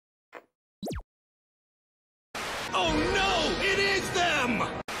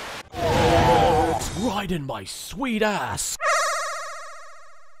right in my sweet ass.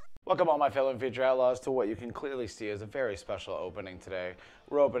 Welcome all my fellow future outlaws to what you can clearly see is a very special opening today.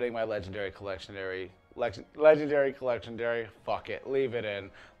 We're opening my Legendary Collection, fuck it, leave it in.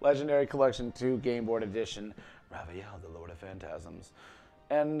 Legendary Collection 2 Game Board Edition, Raphael, the Lord of Phantasms.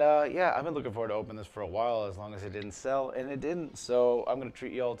 And yeah, I've been looking forward to open this for a while as long as it didn't sell, and it didn't. So I'm going to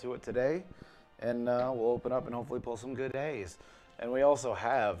treat you all to it today, and we'll open up and hopefully pull some good A's. And we also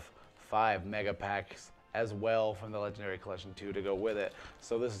have 5 mega packs as well from the Legendary Collection 2 to go with it.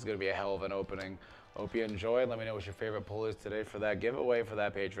 So this is going to be a hell of an opening. Hope you enjoy. Let me know what your favorite pull is today for that giveaway, for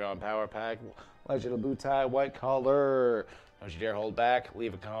that Patreon Power Pack. Legend of Bootai, white collar. Don't you dare hold back.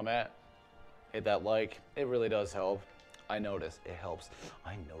 Leave a comment. Hit that like. It really does help. I notice. It helps.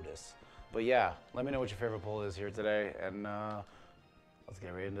 I notice. But yeah, let me know what your favorite pull is here today, and let's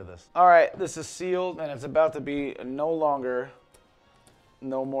get right into this. All right, this is sealed, and it's about to be no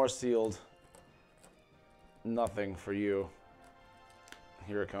more sealed. Nothing for you.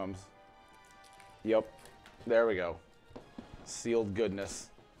 Here it comes. Yep, there we go. Sealed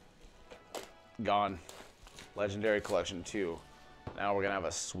goodness. Gone. Legendary Collection 2. Now we're gonna have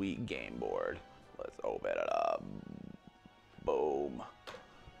a sweet game board. Let's open it up. Boom.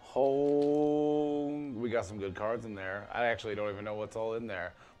 Oh, we got some good cards in there. I actually don't even know what's all in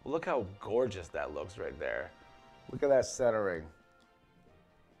there. But look how gorgeous that looks right there. Look at that centering.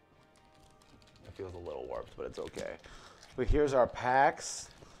 It feels a little warped, but it's okay. But here's our packs.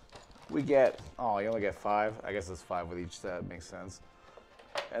 We get, oh, you only get 5. I guess it's 5 with each set, makes sense.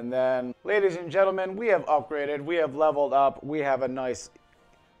 And then, ladies and gentlemen, we have upgraded, we have leveled up, we have a nice,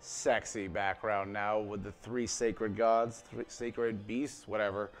 sexy background now with the 3 sacred gods, 3 sacred beasts,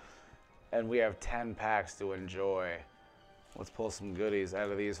 whatever. And we have 10 packs to enjoy. Let's pull some goodies out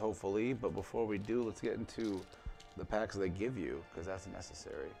of these, hopefully. But before we do, let's get into the packs they give you, because that's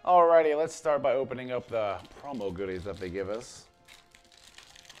necessary. Alrighty, let's start by opening up the promo goodies that they give us.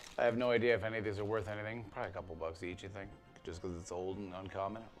 I have no idea if any of these are worth anything. Probably a couple bucks each, you think? Just because it's old and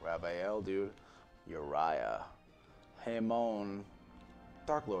uncommon. Raphael, dude. Uriah. Hamon.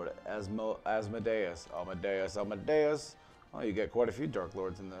 Dark Lord. Asmodeus. Amadeus. Oh, you get quite a few Dark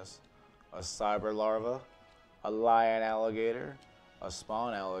Lords in this. A Cyber Larva. A Lion Alligator. A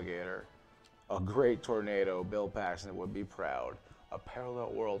Spawn Alligator. A Great Tornado. Bill Paxton would be proud. A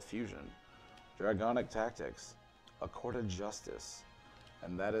Parallel World Fusion. Dragonic Tactics. A Court of Justice.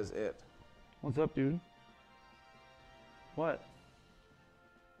 And that is it. What's up, dude? What?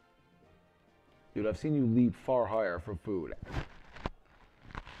 Dude, I've seen you leap far higher for food.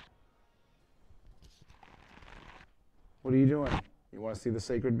 What are you doing? You want to see the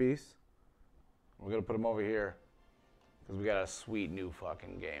sacred beast? We're going to put him over here. Because we got a sweet new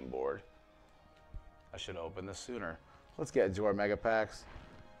fucking game board. I should have opened this sooner. Let's get into our mega packs.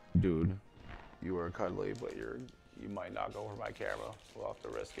 Dude, you were cuddly, but you might knock over my camera. We'll have to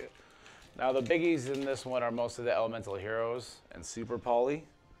risk it. Now the biggies in this one are most of the elemental heroes and super poly.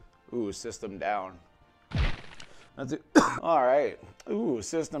 Ooh, system down. That's it. All right. Ooh,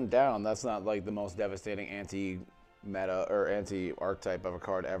 system down. That's not like the most devastating anti-meta or anti-archetype of a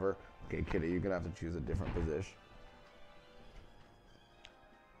card ever. Okay, Kitty, you're gonna have to choose a different position.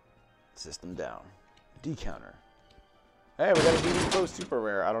 System down. D-counter. Hey, we got a DD Pro super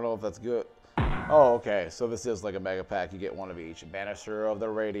rare. I don't know if that's good. Oh, okay. So this is like a mega pack. You get one of each. Banisher of the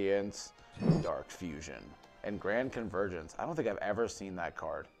Radiance, Dark Fusion, and Grand Convergence. I don't think I've ever seen that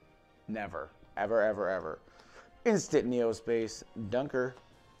card. Never. Ever, ever, ever. Instant Neospace, Dunker,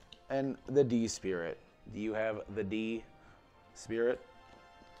 and the D Spirit. Do you have the D Spirit?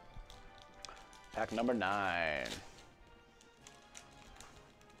 Pack number 9.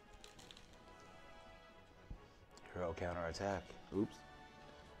 Hero counterattack. Oops.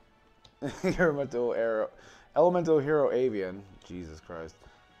 Elemental Hero Avian. Jesus Christ.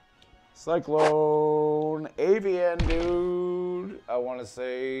 Cyclone Avian, dude. I want to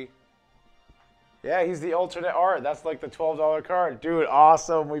say, yeah, he's the alternate art. That's like the $12 card. Dude,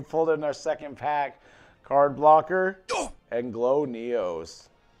 awesome. We pulled in our second pack. Card blocker and Glow Neos.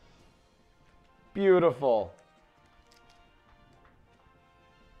 Beautiful.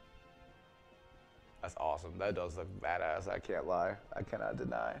 That's awesome. That does look badass. I can't lie. I cannot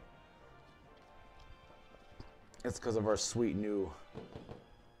deny. It's because of our sweet new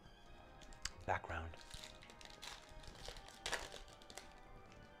background.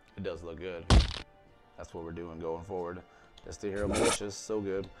 It does look good. That's what we're doing going forward. Just to hear malicious, so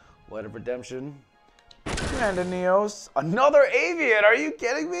good. Light of Redemption. And a Neos. Another Avian. Are you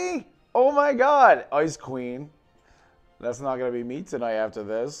kidding me? Oh my God. Ice Queen. That's not going to be me tonight after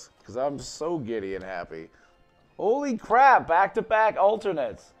this, because I'm so giddy and happy. Holy crap. Back-to-back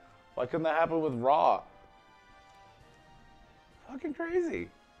alternates. Why couldn't that happen with Raw? Fucking crazy.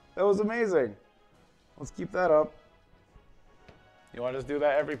 That was amazing. Let's keep that up. You want to just do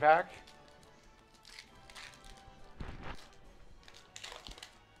that every pack?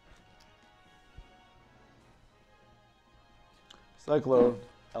 Cyclone,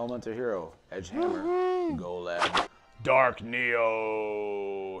 Elemental Hero, Edge Hammer, Golem, Dark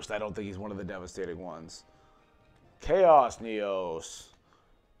Neos. I don't think he's one of the devastating ones. Chaos Neos.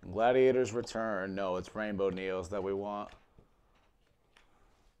 Gladiator's Return. No, it's Rainbow Neos that we want.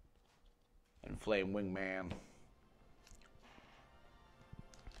 And Flame Wingman.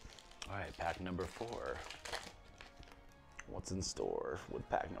 Alright, pack number 4. What's in store with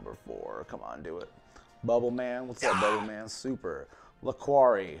pack number 4? Come on, do it. Bubble Man. What's up, Bubble Man? Super.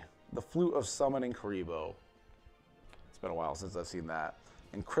 Laquari. The Flute of Summoning Karibo. It's been a while since I've seen that.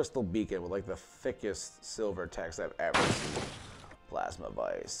 And Crystal Beacon with like the thickest silver text I've ever seen. Plasma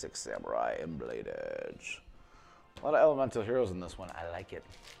Vice, 6 Samurai, and Blade Edge. A lot of elemental heroes in this one. I like it.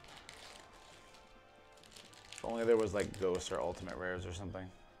 If only there was like ghosts or ultimate rares or something.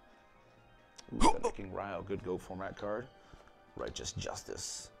 Ooh, King Ryo, good go format card. Righteous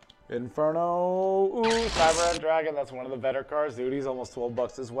Justice. Inferno. Ooh, Cyber End Dragon. That's one of the better cards. Dude, he's almost 12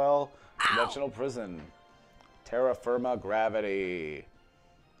 bucks as well. Dimensional Prison. Terra Firma Gravity.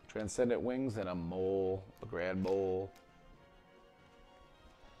 Transcendent Wings and a mole. A grand mole.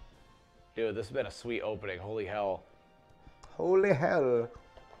 Dude, this has been a sweet opening. Holy hell. Holy hell.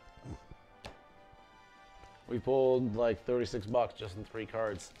 We pulled like 36 bucks just in 3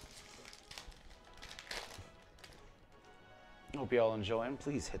 cards. Hope you all enjoying.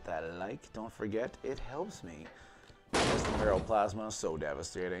 Please hit that like. Don't forget, it helps me. Custom Hero Plasma, so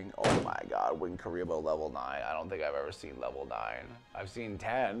devastating. Oh my god, Wing Karibo level 9. I don't think I've ever seen level 9. I've seen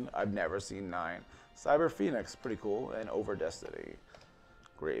 10. I've never seen 9. Cyber Phoenix, pretty cool. And Over Destiny.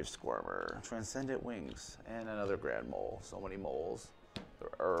 Grave Squirmer. Transcendent Wings. And another Grand Mole. So many moles. They're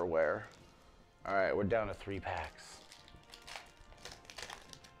everywhere. Alright, we're down to 3 packs.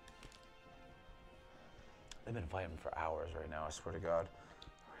 They've been fighting for hours right now, I swear to God.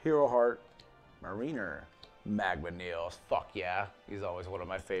 Hero Heart, Mariner, Magma Neos, fuck yeah. He's always one of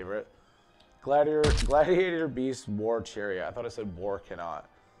my favorite. Gladiator Beast, War Chariot. I thought I said War Cannot.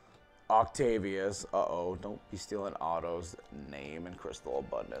 Octavius, uh-oh, don't be stealing Otto's name and Crystal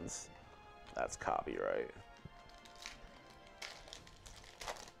Abundance. That's copyright.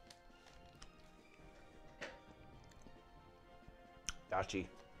 Dachi,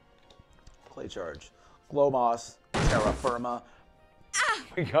 Clay Charge. Glomos, Terra Firma.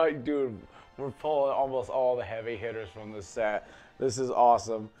 We got, dude, we're pulling almost all the heavy hitters from this set. This is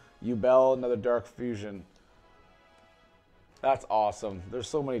awesome. Yubel, another Dark Fusion. That's awesome. There's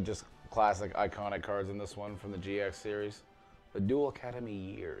so many just classic, iconic cards in this one from the GX series. The Duel Academy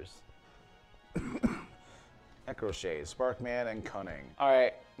years. Necroshade, Sparkman, and Cunning. All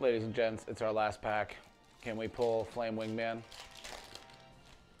right, ladies and gents, it's our last pack. Can we pull Flame Wingman?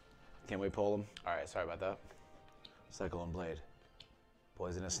 Can we pull them? All right, sorry about that. Cyclone Blade.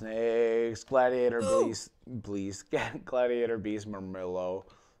 Poisonous Snakes. Gladiator Beast. Gladiator Beast Murmillo.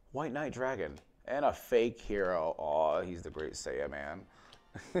 White Knight Dragon. And a fake hero. Aw, he's the great Saiyaman.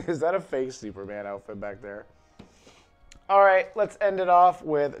 Is that a fake Superman outfit back there? All right, let's end it off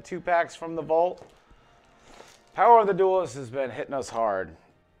with 2 packs from the vault. Power of the Duelist has been hitting us hard.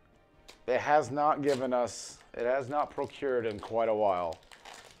 It has not given us, it has not procured in quite a while.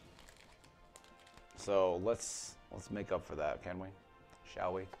 So let's make up for that, can we?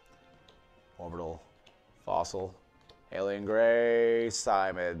 Shall we? Orbital, Fossil, Alien Gray,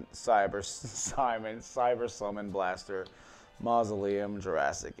 Cyber Summon Blaster, Mausoleum,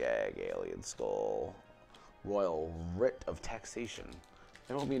 Jurassic Egg, Alien Skull, Royal Writ of Taxation.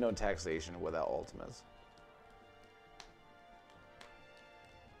 There will be no taxation without ultimates.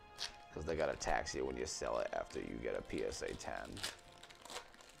 Because they gotta tax you when you sell it after you get a PSA 10.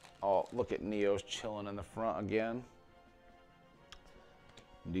 Oh, look at Neo's chilling in the front again.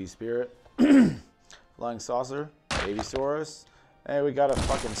 D-Spirit. Flying Saucer. Babysaurus. And we got a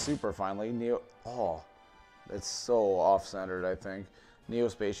fucking super finally. Neo. Oh, that's so off-centered, I think.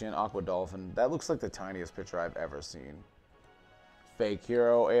 Neospatian, Aqua Dolphin. That looks like the tiniest picture I've ever seen. Fake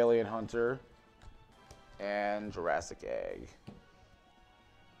Hero, Alien Hunter, and Jurassic Egg.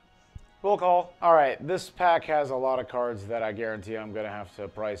 Roll call. All right, this pack has a lot of cards that I guarantee I'm going to have to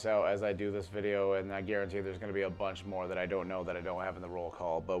price out as I do this video, and I guarantee there's going to be a bunch more that I don't know that I don't have in the roll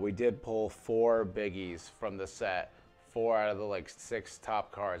call. But we did pull 4 biggies from the set, 4 out of the like 6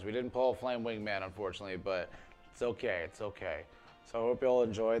 top cards. We didn't pull Flame Wingman, unfortunately, but it's okay. It's okay. So I hope you all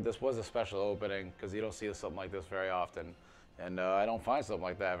enjoyed. This was a special opening because you don't see something like this very often, and I don't find something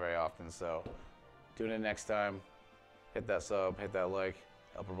like that very often. So tune in next time. Hit that sub, hit that like,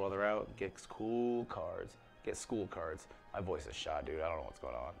 help a brother out, get cool cards, get school cards. My voice is shot, dude. I don't know what's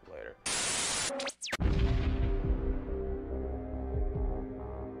going on. Later.